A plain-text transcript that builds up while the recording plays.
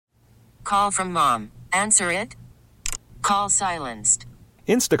Call from mom. Answer it. Call silenced.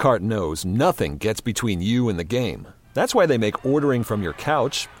 Instacart knows nothing gets between you and the game. That's why they make ordering from your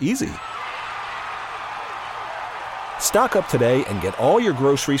couch easy. Stock up today and get all your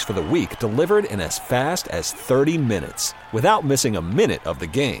groceries for the week delivered in as fast as 30 minutes without missing a minute of the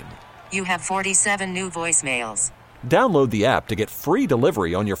game. You have 47 new voicemails. Download the app to get free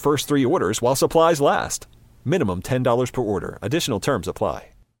delivery on your first 3 orders while supplies last. Minimum $10 per order. Additional terms apply.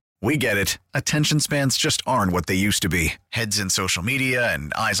 We get it. Attention spans just aren't what they used to be. Heads in social media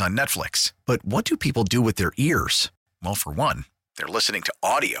and eyes on Netflix. But what do people do with their ears? Well, for one, they're listening to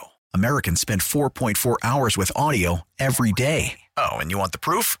audio. Americans spend 4.4 hours with audio every day. Oh, and you want the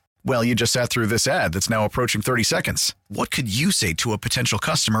proof? Well, you just sat through this ad that's now approaching 30 seconds. What could you say to a potential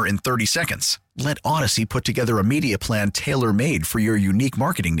customer in 30 seconds? Let Odyssey put together a media plan tailor-made for your unique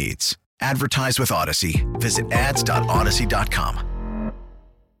marketing needs. Advertise with Odyssey. Visit ads.odyssey.com.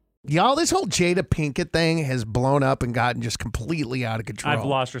 Y'all, this whole Jada Pinkett thing has blown up and gotten just completely out of control. I've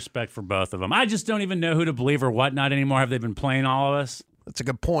lost respect for both of them. I just don't even know who to believe or whatnot anymore. Have they been playing all of us? That's a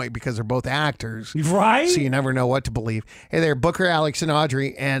good point because they're both actors. Right? So you never know what to believe. Hey there, Booker, Alex, and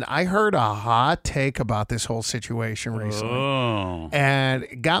Audrey. And I heard a hot take about this whole situation recently. Oh. And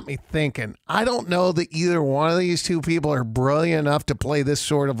it got me thinking. I don't know that either one of these two people are brilliant enough to play this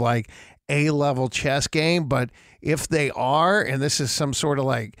sort of like A-level chess game. But if they are, and this is some sort of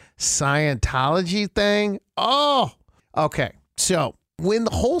like Scientology thing, okay. So when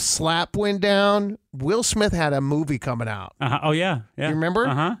the whole slap went down, Will Smith had a movie coming out. Oh, yeah. You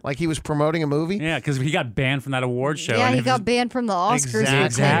remember? Like he was promoting a movie? Yeah, because he got banned from that award show. Yeah, he got banned from the Oscars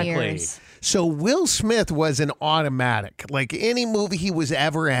for 10 years. So Will Smith was an automatic. Like any movie he was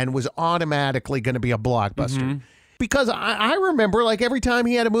ever in was automatically going to be a blockbuster. Mm-hmm. Because I remember, like, every time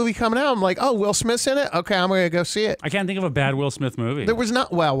he had a movie coming out, I'm like, oh, Will Smith's in it? Okay, I'm going to go see it. I can't think of a bad Will Smith movie. There was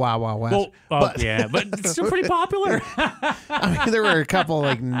not, well, yeah, but it's still pretty popular. I mean, there were a couple,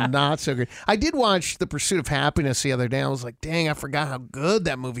 like, not so good. I did watch The Pursuit of Happiness the other day. I was like, dang, I forgot how good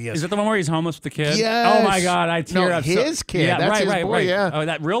that movie is. Is it the one where he's homeless with the kid? Yes. Oh, my God, I tear up. His kid. Yeah, That's right, his boy, yeah. Oh,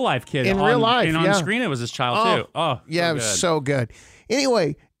 that real life kid. In real life, and on screen, it was his child, too. Oh, yeah, it was so good.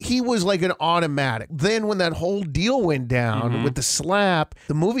 Anyway, he was like an automatic. Then when that whole deal went down with the slap,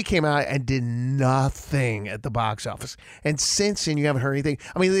 the movie came out and did nothing at the box office. And since then, you haven't heard anything.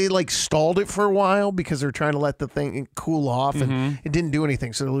 I mean, they like stalled it for a while because they're trying to let the thing cool off and it didn't do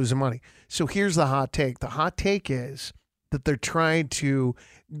anything. So they're losing money. So here's the hot take. The hot take is that they're trying to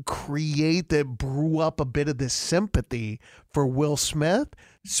brew up a bit of this sympathy for Will Smith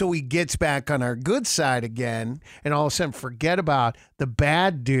so he gets back on our good side again and all of a sudden forget about the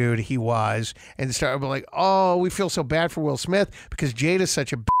bad dude he was and start like, oh, we feel so bad for Will Smith because Jada's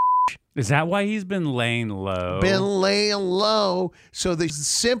such a Is that why he's been laying low? So the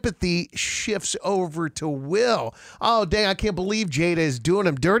sympathy shifts over to Will. Oh, dang, I can't believe Jada is doing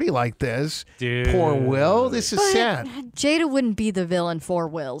him dirty like this. Dude. Poor Will. This is sad. Jada wouldn't be the villain for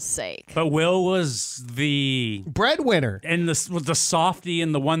Will's sake. But Will was the breadwinner. And was the softie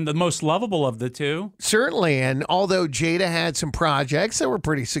and the most lovable of the two. Certainly. And although Jada had some projects that were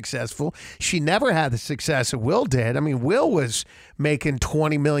pretty successful, she never had the success that Will did. I mean, Will was making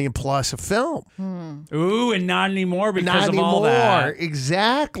 $20 million plus a film. Ooh, and not anymore because of all that.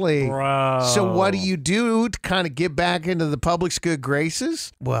 Exactly. Bro. So what do you do to kind of get back into the public's good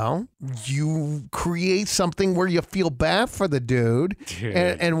graces? Well, you create something where you feel bad for the dude.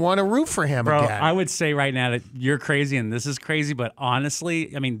 And want to root for him again. I would say right now that you're crazy and this is crazy, but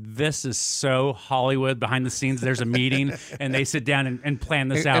honestly, I mean, this is so Hollywood behind the scenes. There's a meeting and they sit down and plan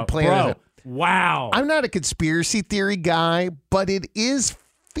this out. Bro, wow. I'm not a conspiracy theory guy, but it is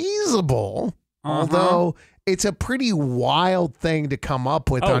feasible, although it's a pretty wild thing to come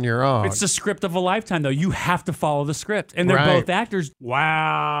up with on your own. It's the script of a lifetime, though. You have to follow the script. And they're both actors.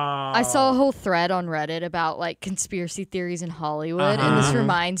 Wow. I saw a whole thread on Reddit about like conspiracy theories in Hollywood, and this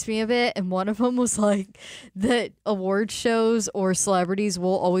reminds me of it. And one of them was like that award shows or celebrities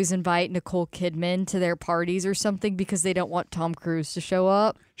will always invite Nicole Kidman to their parties or something because they don't want Tom Cruise to show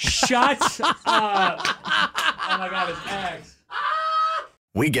up. Shut up. Oh, my God, it's X.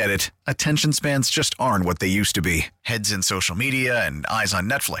 We get it. Attention spans just aren't what they used to be. Heads in social media and eyes on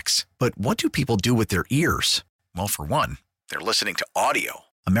Netflix. But what do people do with their ears? Well, for one, they're listening to audio.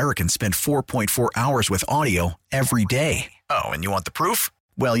 Americans spend 4.4 hours with audio every day. Oh, and you want the proof?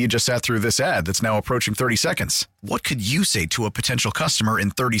 Well, you just sat through this ad that's now approaching 30 seconds. What could you say to a potential customer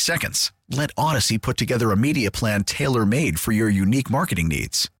in 30 seconds? Let Odyssey put together a media plan tailor-made for your unique marketing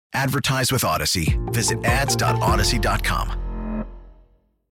needs. Advertise with Odyssey. Visit ads.odyssey.com.